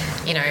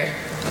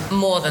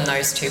 more than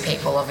those two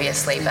people,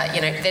 obviously, but,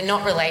 they're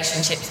not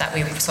relationships that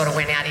we sort of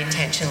went out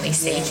intentionally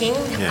seeking.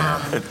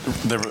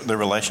 The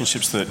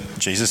relationships that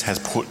Jesus has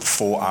put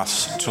for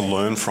us to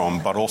learn from,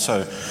 but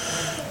also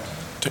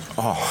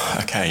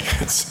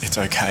it's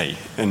okay.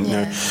 And,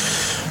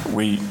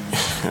 we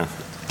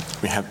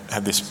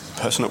have this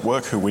person at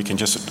work who we can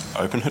just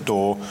open her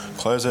door,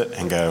 close it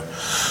and go,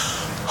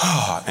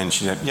 and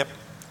she said, yep,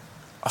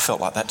 I felt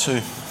like that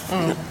too.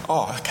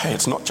 Oh, okay,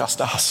 it's not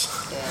just us.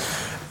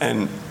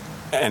 Yeah.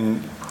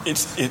 And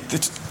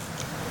it's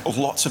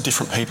lots of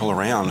different people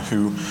around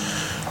who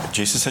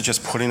Jesus has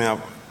just put in our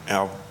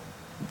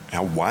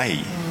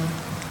way,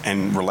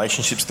 and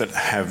relationships that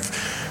have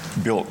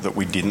built that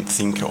we didn't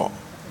think of.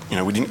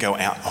 We didn't go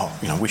out,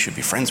 we should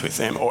be friends with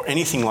them or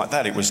anything like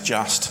that. It was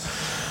just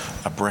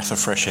a breath of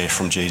fresh air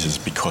from Jesus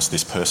because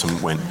this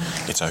person went,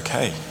 it's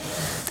okay.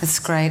 That's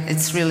great.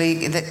 It's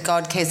really that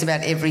God cares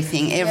about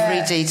everything,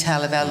 every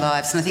detail of our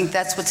lives. And I think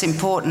that's what's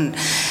important.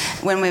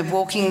 When we're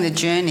walking the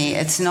journey,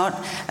 it's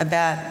not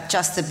about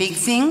just the big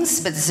things,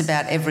 but it's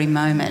about every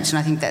moment. And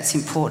I think that's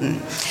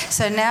important.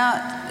 So now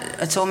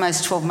it's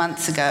almost 12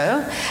 months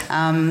ago.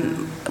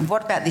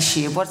 What about this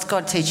year? What's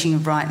God teaching you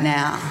right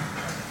now?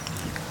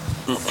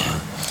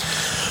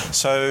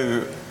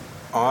 So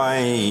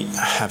I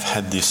have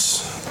had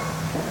this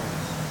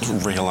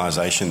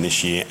realisation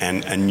this year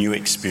and a new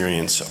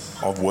experience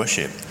of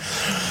worship.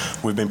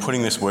 We've been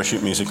putting this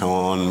worship music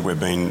on, we've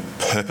been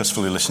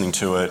purposefully listening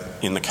to it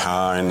in the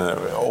car and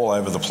all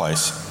over the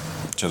place,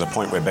 to the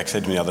point where Beck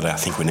said to me the other day, I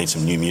think we need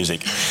some new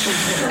music.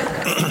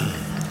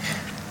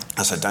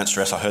 I said, don't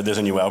stress, I heard there's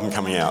a new album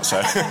coming out,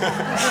 so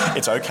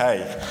it's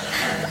okay.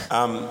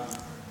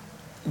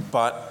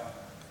 But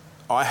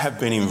I have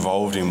been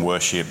involved in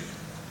worship,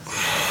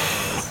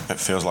 it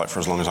feels like, for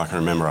as long as I can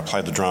remember. I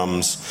played the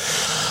drums.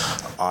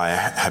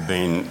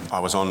 I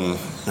was on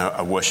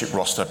a worship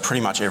roster pretty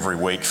much every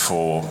week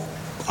for,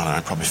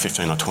 probably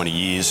 15 or 20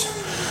 years.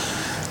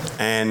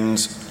 And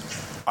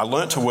I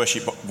learnt to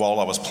worship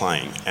while I was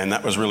playing, and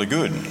that was really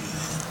good.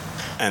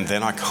 And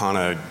then I kind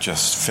of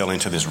just fell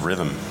into this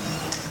rhythm.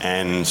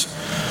 And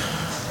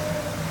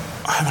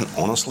I haven't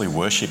honestly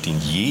worshipped in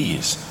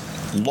years,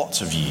 lots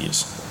of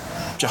years,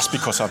 just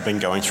because I've been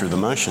going through the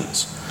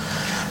motions.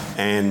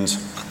 And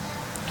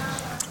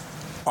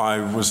I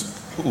was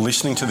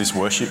listening to this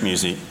worship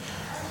music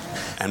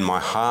and my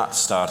heart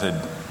started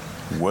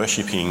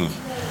worshipping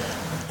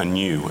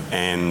anew,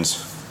 and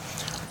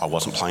I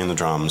wasn't playing the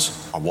drums,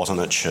 I wasn't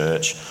at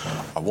church,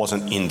 I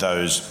wasn't in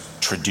those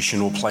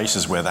traditional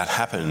places where that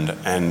happened,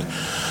 and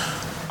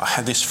I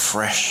had this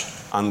fresh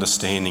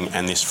understanding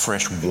and this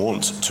fresh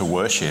want to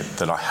worship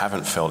that I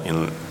haven't felt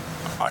in,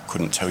 I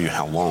couldn't tell you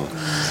how long.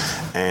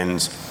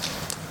 And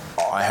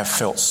I have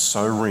felt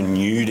so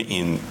renewed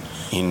in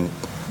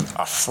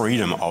a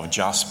freedom of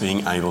just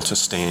being able to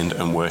stand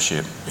and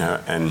worship,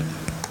 and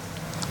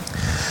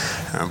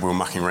we were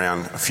mucking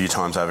around a few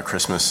times over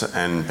Christmas,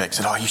 and Beck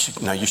said, you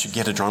should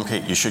get a drum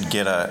kit, you should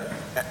get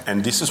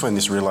and this is when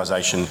this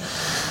realisation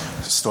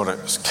sort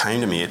of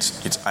came to me.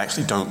 It's I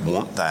actually don't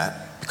want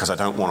that, because I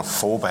don't want to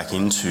fall back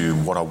into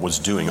what I was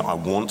doing. I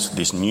want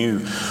this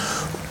new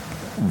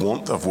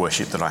warmth of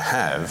worship that I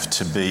have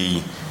to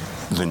be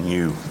the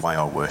new way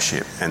I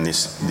worship, and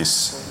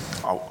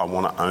I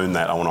want to own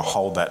that, I want to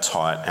hold that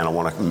tight, and I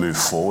want to move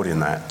forward in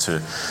that to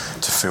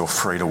feel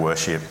free to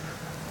worship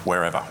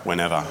wherever,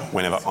 whenever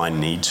I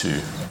need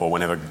to, or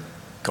whenever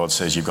God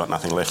says you've got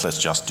nothing left, let's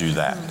just do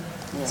that.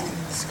 Yeah,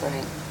 that's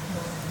great.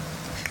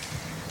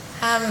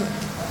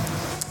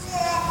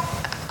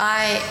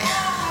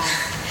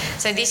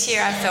 So this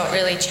year I felt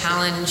really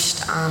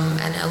challenged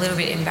and a little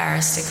bit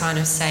embarrassed to kind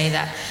of say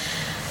that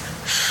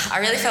I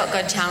really felt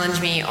God challenge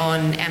me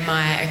on, am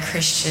I a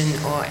Christian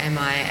or am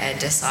I a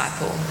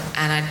disciple?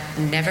 And I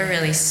never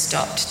really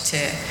stopped to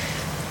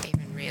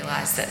even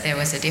realise that there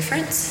was a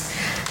difference.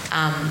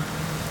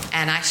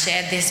 And I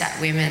shared this at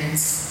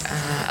Women's,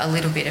 a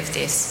little bit of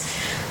this,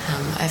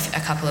 a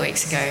couple of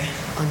weeks ago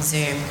on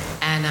Zoom.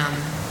 And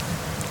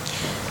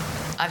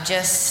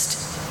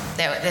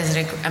there's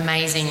an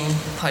amazing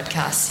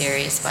podcast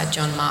series by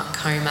John Mark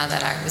Comer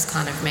that I was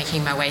kind of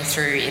making my way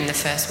through in the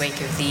first week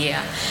of the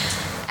year.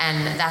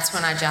 And that's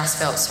when I just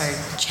felt so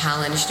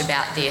challenged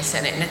about this.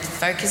 And it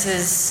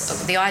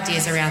focuses, the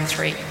ideas around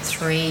three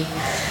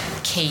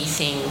key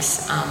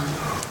things: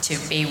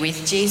 to be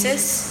with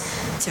Jesus,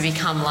 to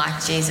become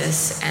like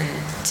Jesus, and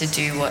to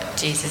do what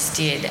Jesus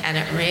did. And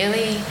it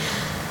really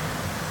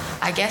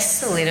I guess,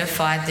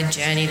 solidified the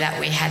journey that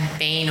we had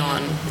been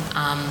on,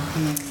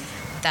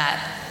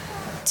 that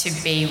to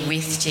be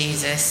with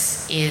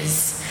Jesus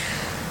is,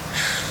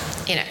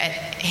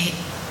 it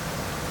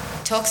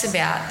talks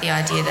about the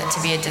idea that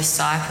to be a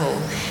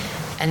disciple,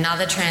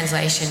 another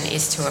translation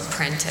is to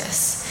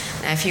apprentice.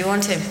 Now, if you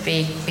want to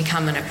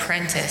become an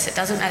apprentice, it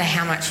doesn't matter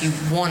how much you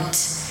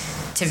want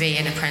to be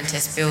an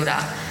apprentice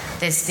builder.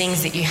 There's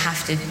things that you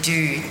have to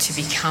do to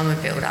become a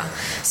builder.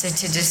 So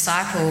to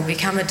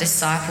become a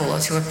disciple, or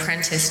to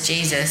apprentice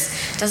Jesus,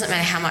 doesn't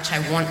matter how much I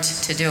want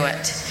to do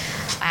it.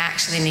 I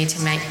actually need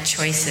to make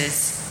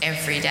choices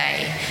every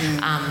day.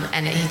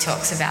 And he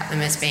talks about them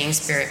as being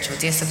spiritual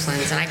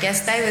disciplines. And I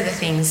guess they were the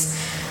things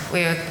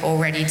we were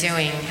already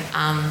doing.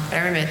 But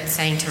I remember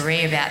saying to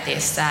Ree about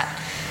this, that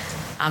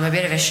I'm a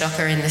bit of a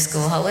shocker in the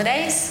school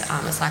holidays.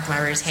 It's like my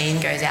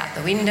routine goes out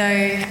the window.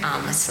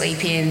 I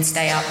sleep in,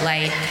 stay up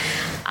late.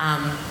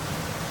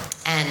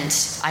 And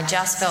I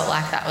just felt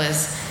like that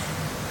was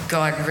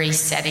God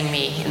resetting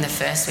me in the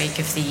first week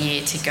of the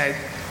year to go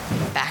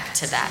back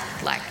to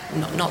that, like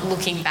not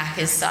looking back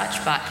as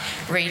such, but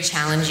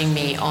re-challenging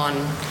me on,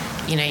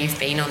 you've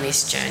been on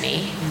this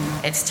journey.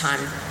 It's time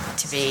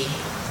to be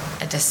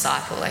a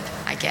disciple,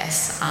 I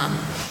guess.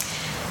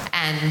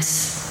 And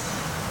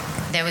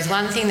there was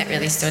one thing that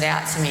really stood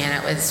out to me,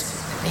 and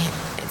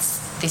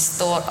it's this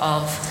thought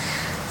of,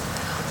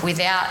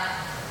 without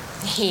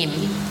him,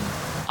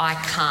 I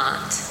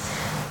can't,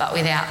 but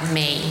without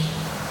me,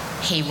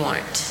 he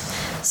won't.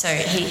 So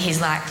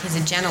he's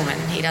a gentleman.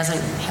 He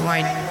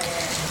won't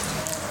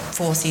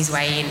force his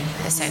way in,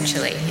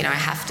 essentially. I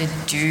have to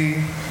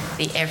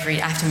I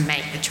have to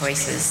make the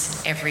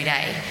choices every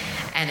day.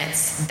 And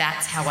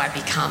that's how I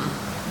become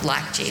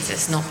like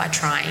Jesus, not by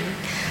trying.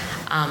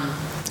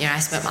 I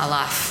spent my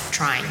life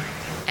trying,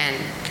 and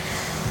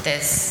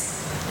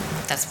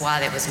that's why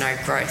there was no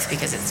growth,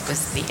 because it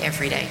was the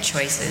everyday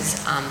choices.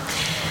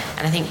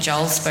 And I think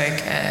Joel spoke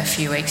a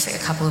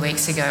couple of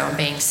weeks ago on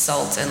being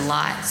salt and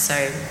light.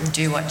 So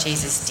do what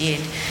Jesus did.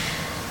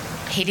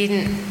 He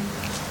didn't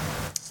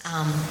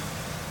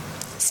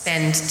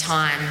spend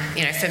time,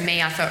 for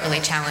me, I felt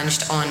really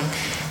challenged on,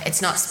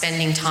 it's not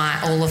spending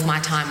all of my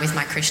time with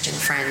my Christian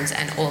friends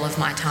and all of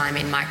my time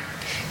in my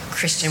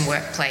Christian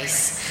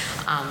workplace,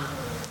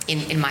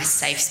 in my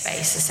safe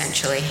space,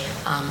 essentially.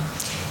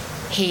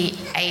 He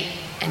ate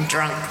and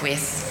drunk with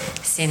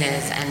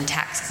sinners and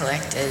tax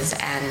collectors,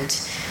 and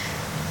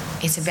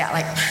it's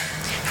about,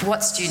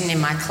 what student in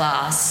my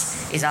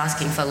class is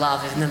asking for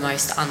love in the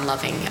most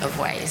unloving of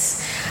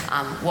ways?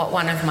 What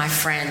one of my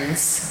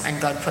friends, when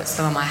God puts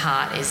them on my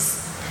heart,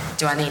 is,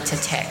 do I need to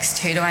text?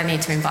 Who do I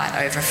need to invite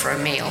over for a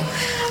meal?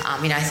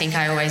 I think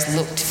I always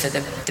looked for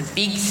the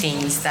big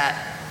things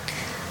that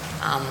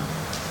I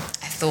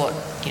thought,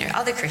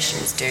 other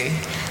Christians do,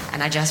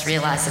 and I just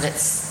realised that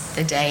it's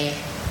the day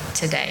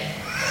to day,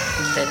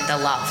 the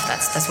love.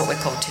 That's what we're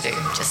called to do,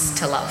 just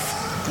to love.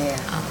 Yeah.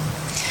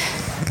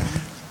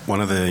 One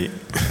of the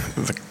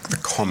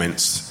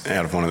comments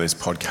out of one of these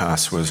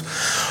podcasts was,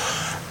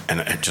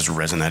 and it just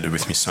resonated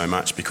with me so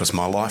much, because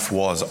my life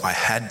I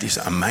had this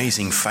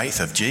amazing faith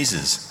of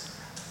Jesus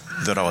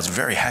that I was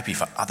very happy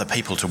for other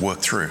people to work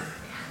through.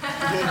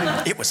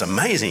 It was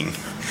amazing.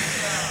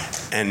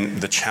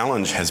 And the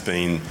challenge has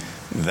been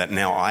that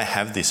now I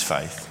have this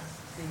faith,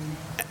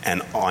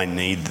 and I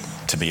need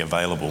to be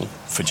available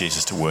for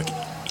Jesus to work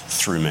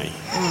through me.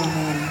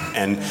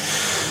 And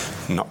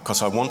not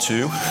because I want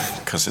to,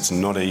 because it's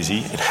not easy.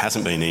 It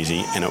hasn't been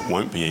easy, and it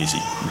won't be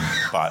easy.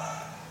 But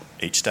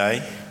each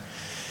day,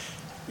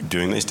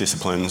 doing these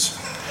disciplines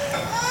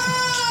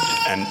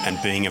and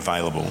being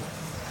available,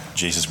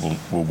 Jesus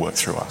will work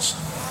through us.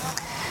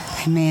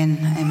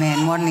 Amen,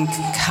 amen. What an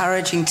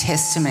encouraging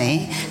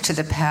testimony to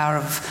the power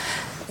of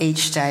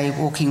each day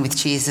walking with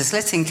Jesus.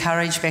 Let's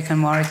encourage Beck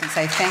and Warwick and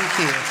say thank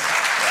you.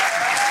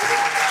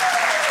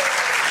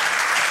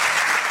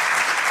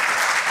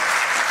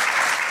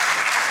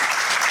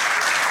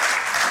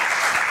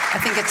 I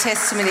think a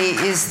testimony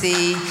is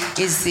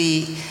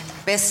the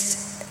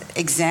best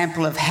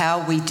example of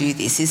how we do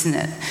this, isn't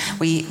it?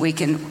 We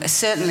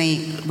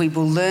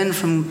will learn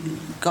from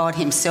God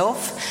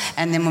himself,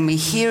 and then when we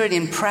hear it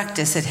in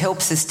practice, it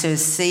helps us to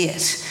see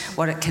it,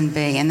 what it can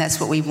be, and that's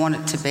what we want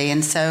it to be.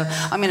 And so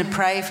I'm going to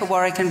pray for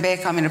Warwick and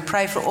Beck. I'm going to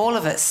pray for all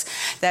of us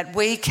that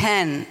we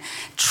can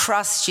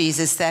trust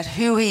Jesus, that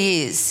who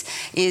he is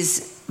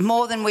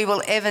more than we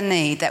will ever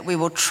need, that we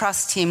will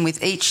trust him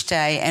with each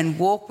day and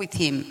walk with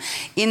him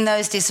in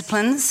those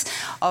disciplines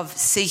of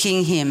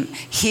seeking him,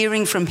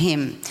 hearing from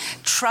him,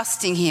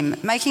 trusting him,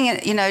 making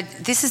it,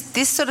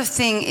 this sort of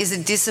thing is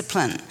a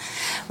discipline.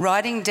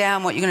 Writing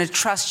down what you're going to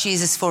trust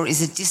Jesus for is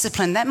a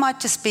discipline. That might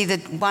just be the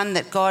one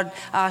that God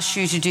asked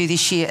you to do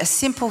this year, a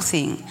simple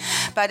thing,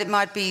 but it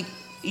might be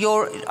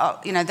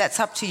that's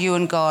up to you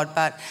and God,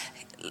 but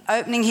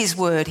opening his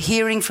word,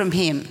 hearing from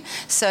him,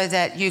 so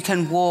that you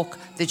can walk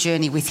the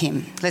journey with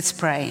him. Let's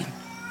pray.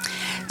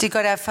 Dear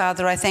God, our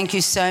Father, I thank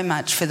you so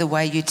much for the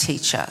way you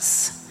teach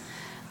us.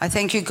 I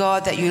thank you,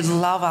 God, that you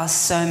love us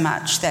so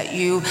much, that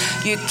you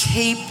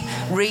keep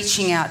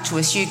reaching out to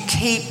us, you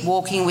keep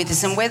walking with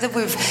us. And whether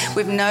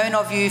we've known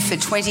of you for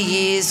 20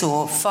 years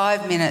or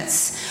 5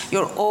 minutes,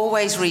 you're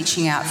always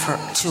reaching out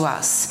to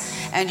us.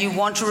 And you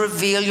want to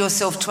reveal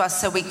yourself to us,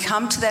 so we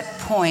come to that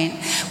point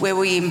where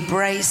we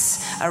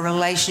embrace a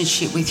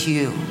relationship with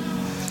you.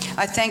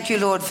 I thank you,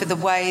 Lord, for the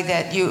way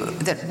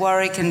that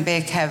Warwick and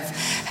Beck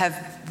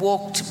have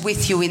walked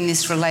with you in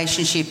this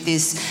relationship,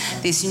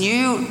 this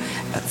new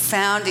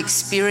found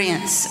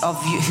experience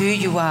of who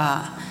you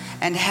are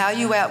and how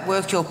you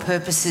outwork your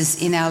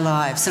purposes in our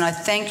lives. And I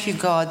thank you,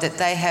 God, that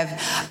they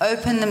have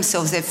opened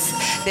themselves.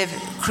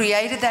 They've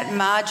created that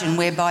margin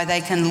whereby they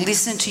can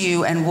listen to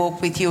you and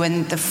walk with you,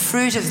 and the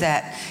fruit of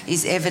that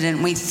is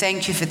evident. We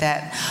thank you for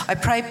that. I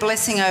pray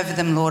blessing over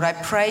them, Lord. I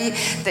pray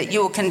that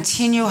you will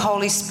continue,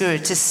 Holy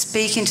Spirit, to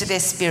speak into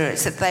their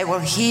spirits, that they will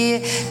hear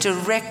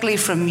directly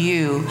from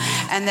you,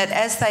 and that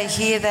as they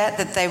hear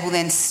that they will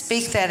then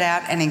speak that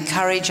out and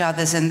encourage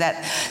others, and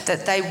that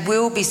they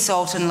will be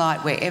salt and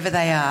light wherever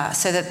they are,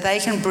 so that they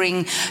can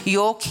bring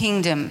your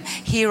kingdom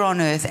here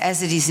on earth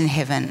as it is in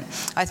heaven.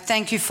 I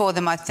thank you for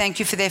them. I thank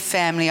you for their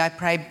family. I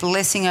pray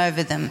blessing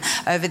over them,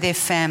 over their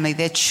family,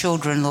 their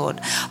children, Lord.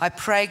 I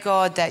pray,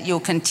 God, that you'll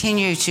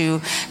continue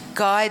to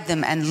guide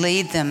them and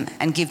lead them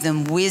and give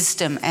them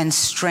wisdom and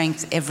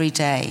strength every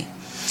day.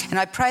 And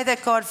I pray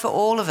that, God, for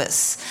all of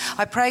us,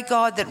 I pray,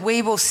 God, that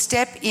we will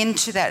step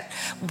into that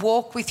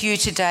walk with you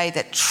today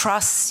that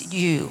trusts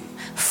you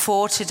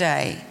for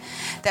today,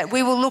 that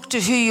we will look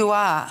to who you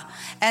are.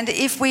 And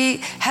if we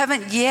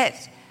haven't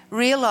yet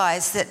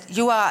realize that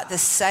you are the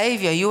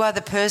Saviour, you are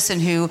the person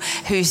who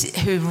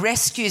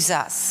rescues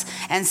us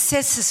and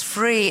sets us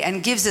free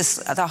and gives us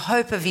the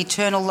hope of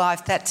eternal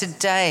life, that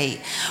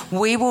today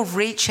we will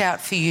reach out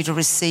for you to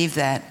receive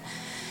that.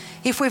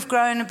 If we've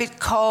grown a bit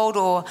cold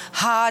or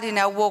hard in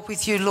our walk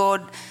with you,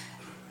 Lord,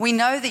 we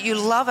know that you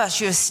love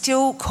us. You're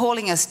still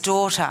calling us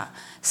daughter,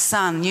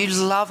 son. You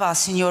love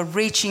us and you're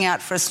reaching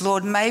out for us,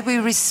 Lord. May we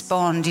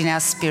respond in our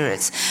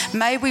spirits.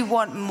 May we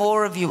want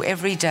more of you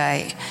every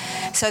day,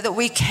 so that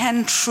we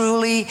can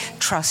truly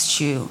trust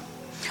you.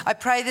 I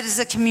pray that as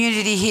a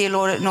community here,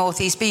 Lord, at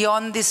Northeast,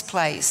 beyond this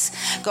place,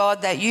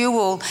 God, that you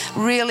will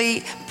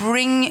really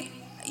bring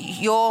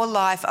your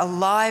life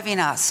alive in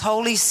us.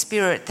 Holy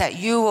Spirit, that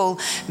you will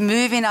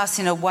move in us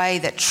in a way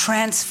that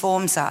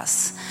transforms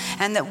us,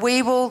 and that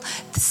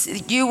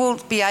you will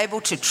be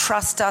able to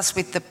trust us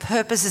with the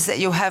purposes that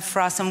you have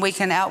for us, and we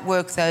can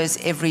outwork those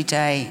every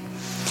day.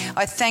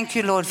 I thank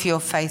you, Lord, for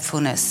your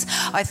faithfulness.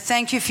 I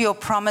thank you for your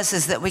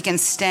promises that we can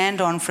stand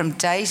on from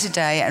day to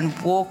day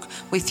and walk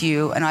with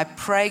you. And I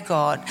pray,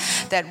 God,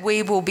 that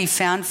we will be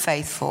found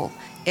faithful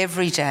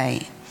every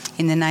day.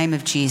 In the name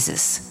of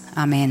Jesus.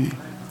 Amen.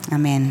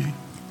 Amen.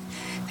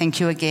 Thank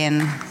you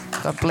again.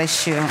 God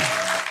bless you.